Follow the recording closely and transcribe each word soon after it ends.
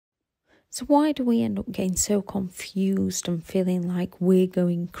So why do we end up getting so confused and feeling like we're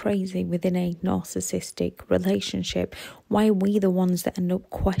going crazy within a narcissistic relationship? Why are we the ones that end up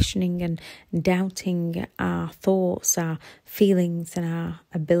questioning and doubting our thoughts, our feelings and our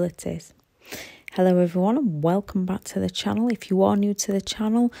abilities? Hello everyone and welcome back to the channel. If you are new to the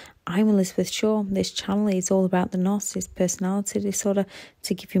channel, I'm Elizabeth Shaw. This channel is all about the narcissist personality disorder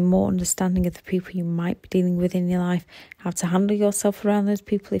to give you more understanding of the people you might be dealing with in your life, how to handle yourself around those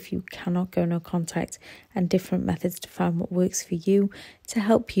people if you cannot go no contact, and different methods to find what works for you to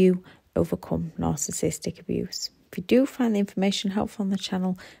help you overcome narcissistic abuse. If you do find the information helpful on the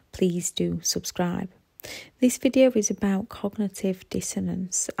channel, please do subscribe. This video is about cognitive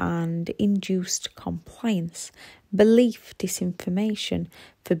dissonance and induced compliance, belief disinformation,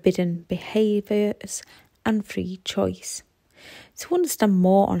 forbidden behaviours and free choice. To understand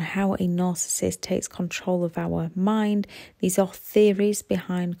more on how a narcissist takes control of our mind, these are theories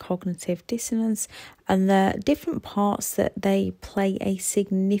behind cognitive dissonance and the different parts that they play a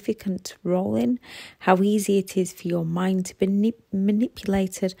significant role in, how easy it is for your mind to be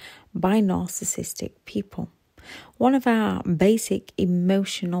manipulated by narcissistic people. One of our basic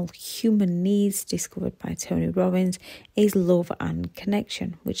emotional human needs discovered by Tony Robbins is love and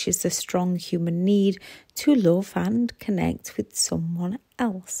connection, which is the strong human need to love and connect with someone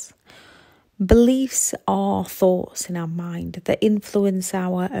else. Beliefs are thoughts in our mind that influence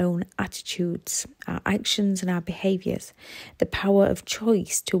our own attitudes, our actions and our behaviours. The power of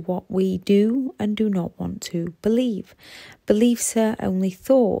choice to what we do and do not want to believe. Beliefs are only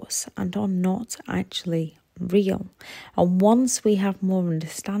thoughts and are not actually real. And once we have more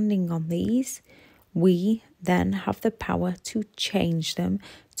understanding on these, we then have the power to change them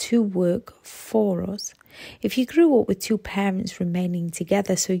to work for us. If you grew up with two parents remaining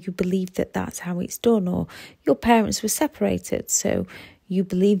together, so you believed that that's how it's done, or your parents were separated, so you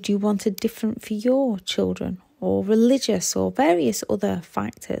believed you wanted different for your children, or religious or various other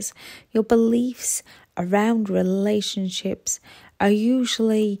factors, your beliefs around relationships are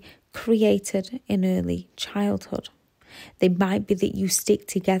usually created in early childhood. They might be that you stick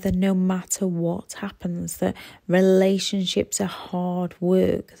together no matter what happens, that relationships are hard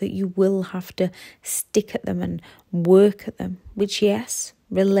work, that you will have to stick at them and work at them, which yes,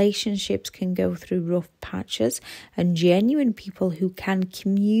 relationships can go through rough patches, and genuine people who can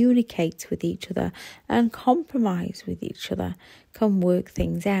communicate with each other and compromise with each other can work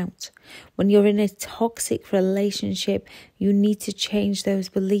things out. When you're in a toxic relationship, you need to change those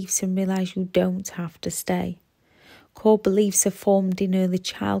beliefs and realize you don't have to stay. Core beliefs are formed in early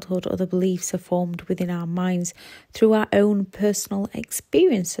childhood. Other beliefs are formed within our minds through our own personal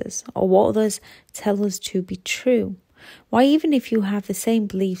experiences or what others tell us to be true. Why, even if you have the same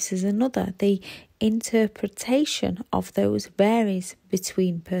beliefs as another, the interpretation of those varies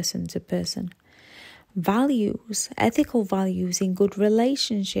between person to person. Values, ethical values in good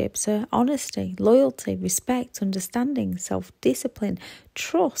relationships are honesty, loyalty, respect, understanding, self-discipline,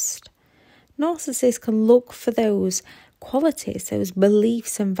 trust. Narcissists can look for those qualities, those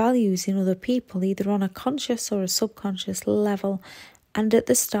beliefs and values in other people, either on a conscious or a subconscious level, and at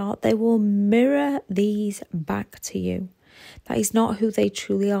the start they will mirror these back to you. That is not who they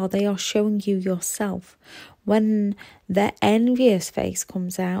truly are. They are showing you yourself. When their envious face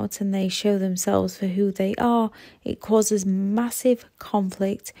comes out and they show themselves for who they are, it causes massive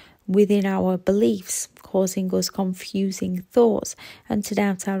conflict within our beliefs, causing us confusing thoughts and to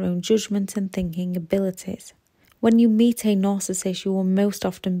doubt our own judgment and thinking abilities. When you meet a narcissist, you will most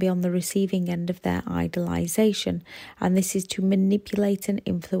often be on the receiving end of their idolization, and this is to manipulate and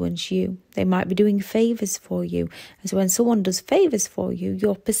influence you. They might be doing favours for you, as when someone does favours for you,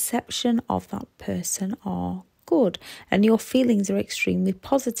 your perception of that person are good, and your feelings are extremely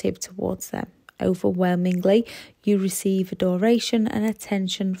positive towards them. Overwhelmingly, you receive adoration and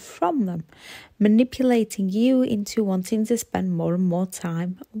attention from them, manipulating you into wanting to spend more and more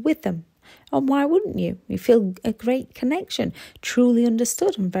time with them. And why wouldn't you? You feel a great connection, truly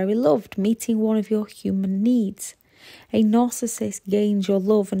understood and very loved, meeting one of your human needs. A narcissist gains your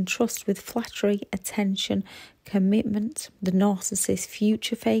love and trust with flattery, attention, commitment, the narcissist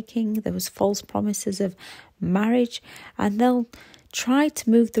future faking, those false promises of marriage, and they'll try to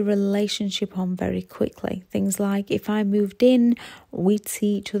move the relationship on very quickly. Things like, if I moved in, we'd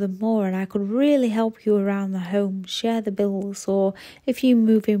see each other more and I could really help you around the home, share the bills, or if you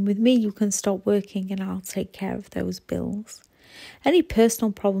move in with me, you can stop working and I'll take care of those bills. Any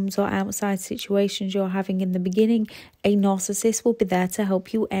personal problems or outside situations you're having in the beginning, a narcissist will be there to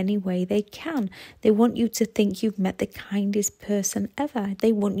help you any way they can. They want you to think you've met the kindest person ever.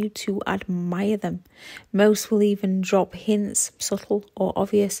 They want you to admire them. Most will even drop hints, subtle or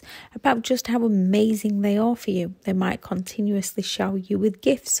obvious, about just how amazing they are for you. They might continuously shower you with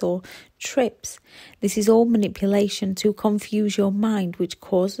gifts or trips. This is all manipulation to confuse your mind, which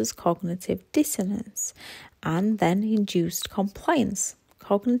causes cognitive dissonance and then induced compliance.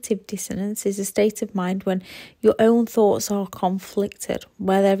 Cognitive dissonance is a state of mind when your own thoughts are conflicted,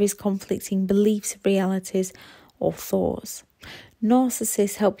 where there is conflicting beliefs, realities, or thoughts.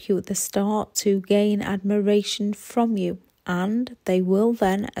 Narcissists help you at the start to gain admiration from you, and they will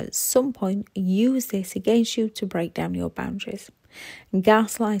then at some point use this against you to break down your boundaries.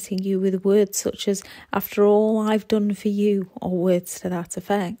 Gaslighting you with words such as, "After all I've done for you," or words to that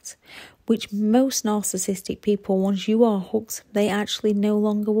effect, which most narcissistic people, once you are hooked, they actually no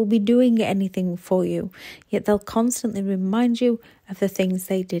longer will be doing anything for you, yet they'll constantly remind you of the things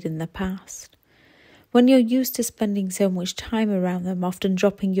they did in the past. When you're used to spending so much time around them, often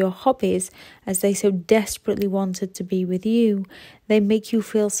dropping your hobbies as they so desperately wanted to be with you, they make you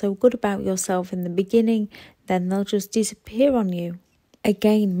feel so good about yourself in the beginning, then they'll just disappear on you.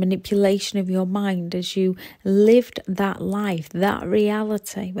 Again, manipulation of your mind as you lived that life, that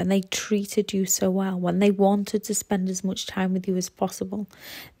reality, when they treated you so well, when they wanted to spend as much time with you as possible,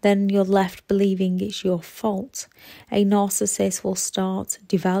 then you're left believing it's your fault. A narcissist will start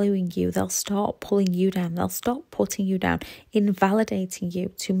devaluing you. They'll start pulling you down. They'll start putting you down, invalidating you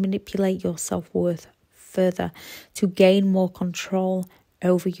to manipulate your self-worth further, to gain more control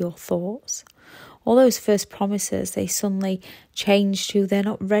over your thoughts. All those first promises, they suddenly change to they're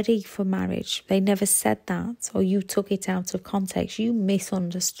not ready for marriage. They never said that, or you took it out of context. You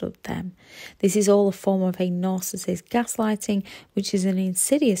misunderstood them. This is all a form of a narcissist gaslighting, which is an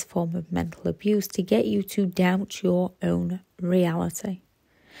insidious form of mental abuse to get you to doubt your own reality.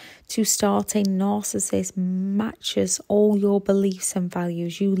 To start, a narcissist matches all your beliefs and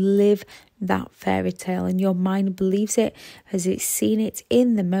values. You live that fairy tale and your mind believes it as it's seen it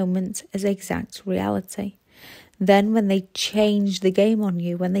in the moment as exact reality. Then when they change the game on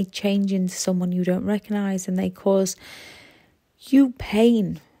you, when they change into someone you don't recognize and they cause you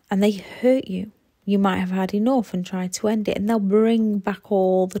pain and they hurt you, you might have had enough and tried to end it, and they'll bring back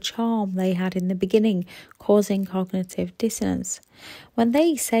all the charm they had in the beginning, causing cognitive dissonance. When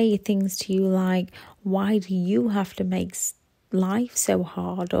they say things to you like, "Why do you have to make life so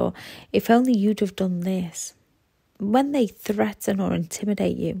hard?" or "If only you'd have done this." When they threaten or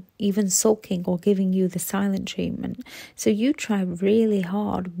intimidate you, even sulking or giving you the silent treatment, so you try really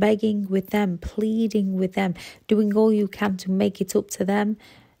hard, begging with them, pleading with them, doing all you can to make it up to them,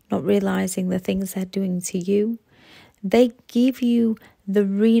 not realizing the things they're doing to you, they give you the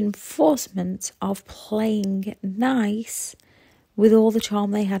reinforcement of playing nice with all the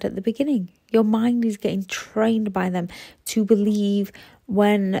charm they had at the beginning. Your mind is getting trained by them to believe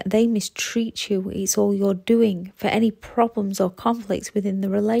when they mistreat you, it's all you're doing. For any problems or conflicts within the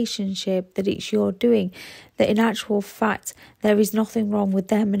relationship, that it's your doing. That in actual fact, there is nothing wrong with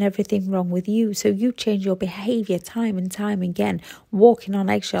them and everything wrong with you. So you change your behaviour time and time again, walking on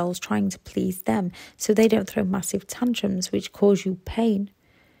eggshells, trying to please them so they don't throw massive tantrums which cause you pain.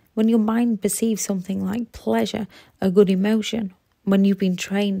 When your mind perceives something like pleasure, a good emotion, when you've been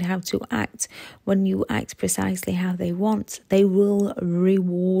trained how to act, when you act precisely how they want, they will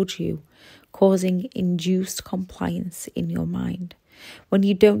reward you, causing induced compliance in your mind. When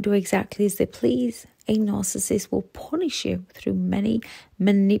you don't do exactly as they please, a narcissist will punish you through many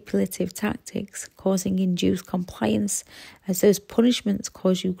manipulative tactics, causing induced compliance, as those punishments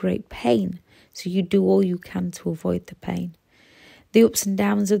cause you great pain, so you do all you can to avoid the pain. The ups and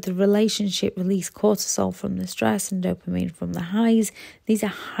downs of the relationship release cortisol from the stress and dopamine from the highs. These are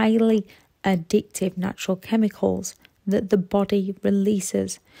highly addictive natural chemicals that the body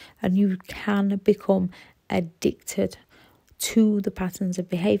releases, and you can become addicted to the patterns of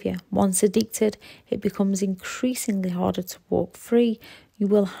behaviour. Once addicted, it becomes increasingly harder to walk free. You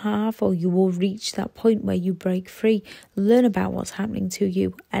will reach that point where you break free, learn about what's happening to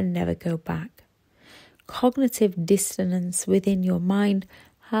you, and never go back. Cognitive dissonance within your mind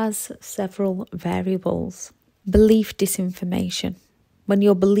has several variables. Belief disinformation. When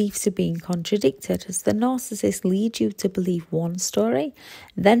your beliefs are being contradicted, as the narcissist leads you to believe one story,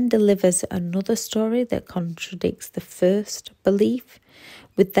 then delivers another story that contradicts the first belief,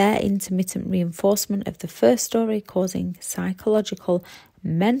 with their intermittent reinforcement of the first story causing psychological,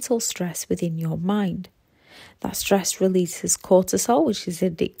 mental stress within your mind. That stress releases cortisol, which is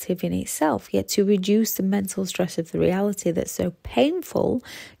addictive in itself. Yet to reduce the mental stress of the reality that's so painful,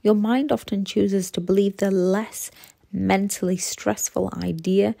 your mind often chooses to believe the less mentally stressful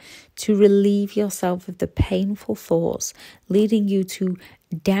idea to relieve yourself of the painful thoughts, leading you to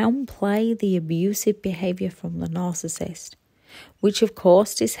downplay the abusive behavior from the narcissist, which of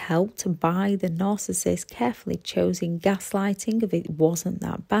course is helped by the narcissist carefully choosing gaslighting of it wasn't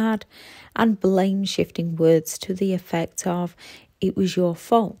that bad and blame shifting words to the effect of it was your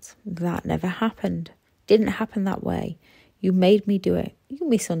fault, that never happened, didn't happen that way, you made me do it, you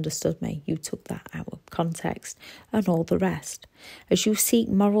misunderstood me, you took that out of context, and all the rest. As you seek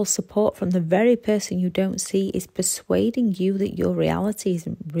moral support from the very person you don't see is persuading you that your reality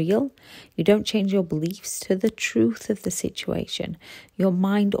isn't real, you don't change your beliefs to the truth of the situation. Your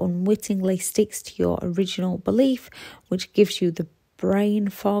mind unwittingly sticks to your original belief, which gives you the brain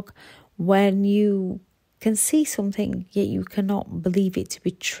fog when you can see something, yet you cannot believe it to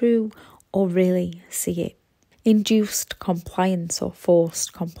be true or really see it. Induced compliance or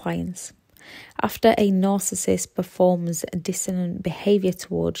forced compliance. After a narcissist performs dissonant behavior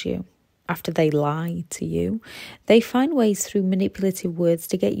towards you, after they lie to you, they find ways through manipulative words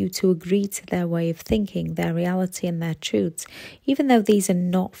to get you to agree to their way of thinking, their reality and their truths, even though these are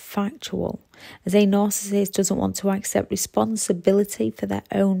not factual. As a narcissist doesn't want to accept responsibility for their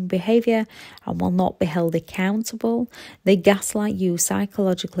own behavior and will not be held accountable, they gaslight you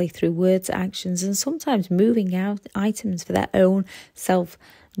psychologically through words, actions, and sometimes moving out items for their own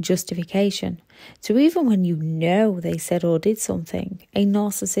self-justification. So even when you know they said or did something, a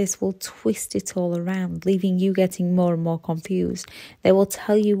narcissist will twist it all around, leaving you getting more and more confused. They will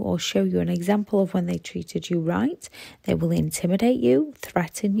tell you or show you an example of when they treated you right. They will intimidate you,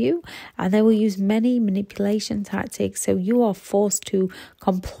 threaten you, and they will use many manipulation tactics so you are forced to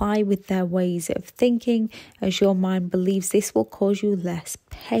comply with their ways of thinking, as your mind believes this will cause you less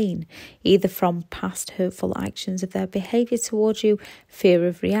pain, either from past hurtful actions of their behavior towards you, fear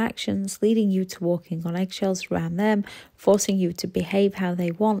of reactions, leading you to walking on eggshells around them, forcing you to behave how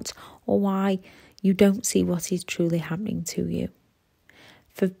they want, or why you don't see what is truly happening to you.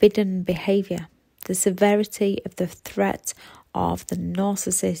 Forbidden behavior. The severity of the threat of the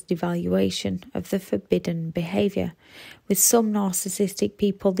narcissist devaluation of the forbidden behavior. With some narcissistic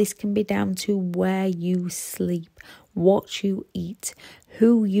people, this can be down to where you sleep, what you eat,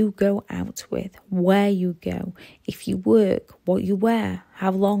 who you go out with, where you go, if you work, what you wear,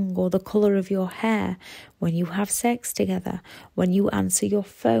 how long or the colour of your hair, when you have sex together, when you answer your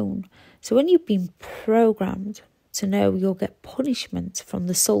phone. So when you've been programmed to know you'll get punishment from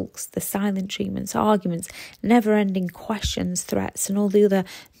the sulks, the silent treatments, arguments, never-ending questions, threats, and all the other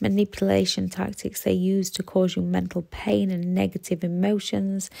manipulation tactics they use to cause you mental pain and negative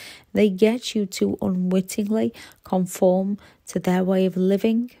emotions, they get you to unwittingly conform to their way of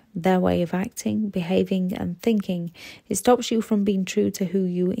living, their way of acting, behaving, and thinking. It stops you from being true to who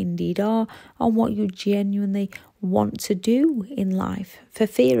you indeed are and what you genuinely want to do in life, for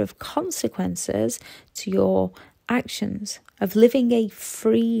fear of consequences to your actions, of living a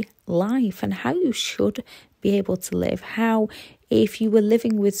free life and how you should be able to live, how if you were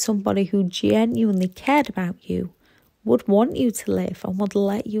living with somebody who genuinely cared about you, would want you to live and would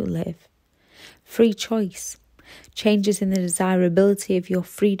let you live. Free choice. Changes in the desirability of your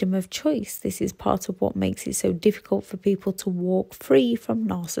freedom of choice. This is part of what makes it so difficult for people to walk free from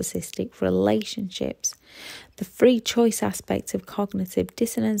narcissistic relationships. The free choice aspect of cognitive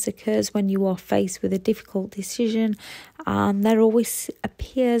dissonance occurs when you are faced with a difficult decision, and there always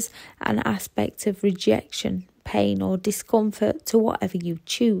appears an aspect of rejection, pain, or discomfort to whatever you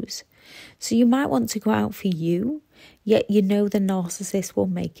choose. So you might want to go out for you, yet you know the narcissist will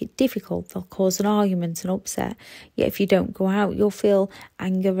make it difficult. They'll cause an argument and upset. Yet if you don't go out, you'll feel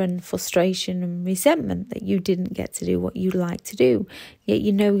anger and frustration and resentment that you didn't get to do what you'd like to do. Yet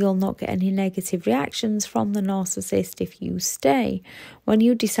you know you'll not get any negative reactions from the narcissist if you stay. When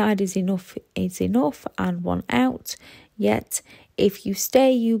you decide is enough and want out, yet if you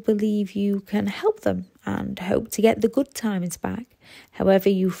stay, you believe you can help them and hope to get the good times back. However,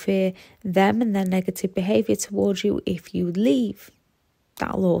 you fear them and their negative behaviour towards you if you leave.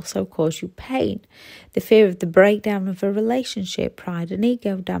 That'll also cause you pain. The fear of the breakdown of a relationship, pride and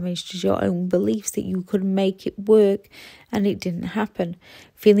ego damaged as your own beliefs that you could make it work and it didn't happen.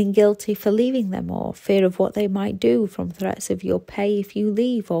 Feeling guilty for leaving them, or fear of what they might do from threats of you'll pay if you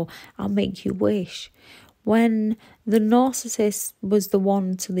leave, or I'll make you wish. When the narcissist was the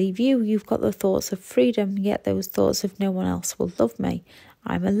one to leave you, you've got the thoughts of freedom, yet those thoughts of no one else will love me.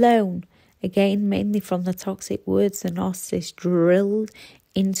 I'm alone. Again, mainly from the toxic words the narcissist drilled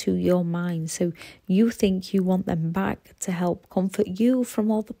into your mind. So you think you want them back to help comfort you from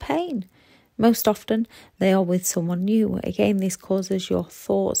all the pain. Most often, they are with someone new. Again, this causes your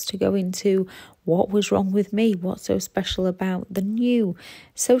thoughts to go into what was wrong with me, what's so special about the new.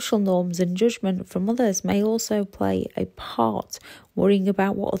 Social norms and judgment from others may also play a part, worrying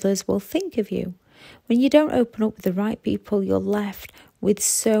about what others will think of you. When you don't open up with the right people, you're left with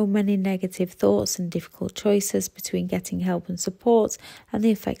so many negative thoughts and difficult choices between getting help and support and the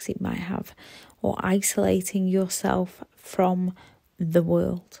effects it might have, or isolating yourself from the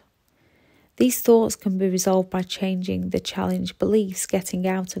world. These thoughts can be resolved by changing the challenge beliefs, getting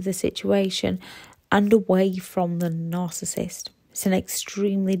out of the situation and away from the narcissist. It's an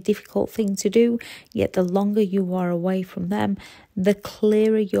extremely difficult thing to do, yet the longer you are away from them, the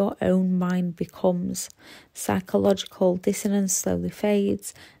clearer your own mind becomes. Psychological dissonance slowly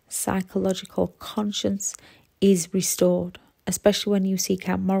fades, psychological conscience is restored. Especially when you seek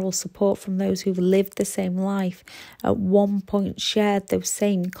out moral support from those who've lived the same life, at one point shared those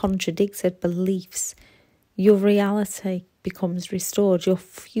same contradicted beliefs. Your reality becomes restored. Your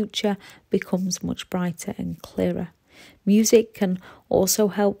future becomes much brighter and clearer. Music can also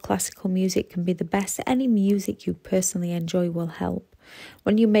help. Classical music can be the best. Any music you personally enjoy will help.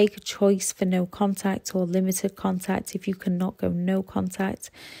 When you make a choice for no contact or limited contact, if you cannot go no contact,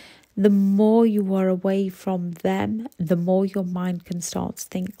 the more you are away from them, the more your mind can start to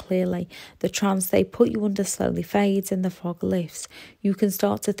think clearly. The trance they put you under slowly fades and the fog lifts. You can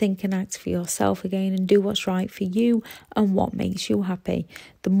start to think and act for yourself again and do what's right for you and what makes you happy.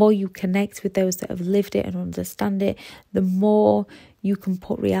 The more you connect with those that have lived it and understand it, the more you can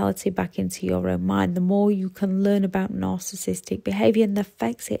put reality back into your own mind. The more you can learn about narcissistic behaviour and the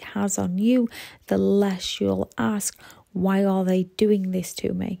effects it has on you, the less you'll ask, why are they doing this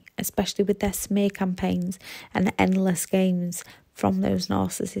to me? Especially with their smear campaigns and endless games from those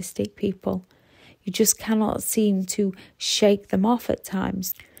narcissistic people. You just cannot seem to shake them off at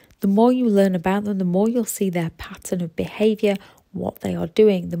times. The more you learn about them, the more you'll see their pattern of behaviour, what they are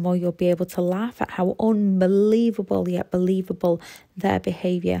doing, the more you'll be able to laugh at how unbelievable yet believable their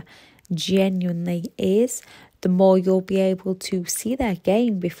behaviour genuinely is. The more you'll be able to see their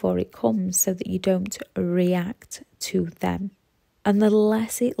game before it comes so that you don't react to them. And the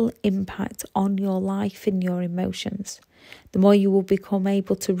less it will impact on your life and your emotions, the more you will become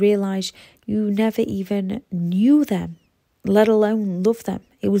able to realise you never even knew them, let alone love them.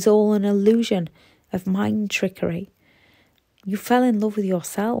 It was all an illusion of mind trickery. You fell in love with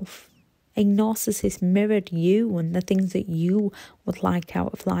yourself. A narcissist mirrored you and the things that you would like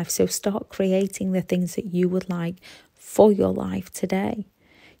out of life. So start creating the things that you would like for your life today.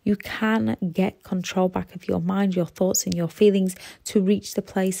 You can get control back of your mind, your thoughts and your feelings to reach the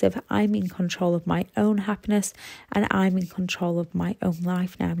place of I'm in control of my own happiness and I'm in control of my own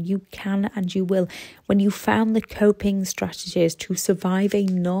life now. You can and you will. When you found the coping strategies to survive a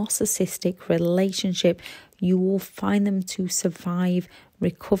narcissistic relationship, you will find them to survive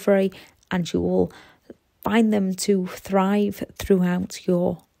recovery and you will find them to thrive throughout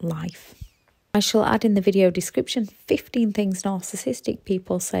your life. I shall add in the video description 15 things narcissistic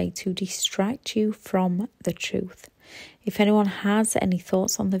people say to distract you from the truth. If anyone has any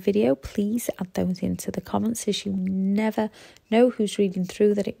thoughts on the video, please add those into the comments, as you never know who's reading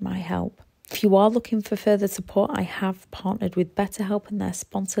through that it might help. If you are looking for further support, I have partnered with BetterHelp and their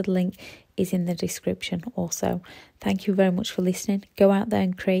sponsored link is in the description also. Thank you very much for listening. Go out there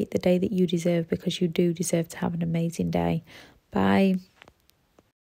and create the day that you deserve, because you do deserve to have an amazing day. Bye.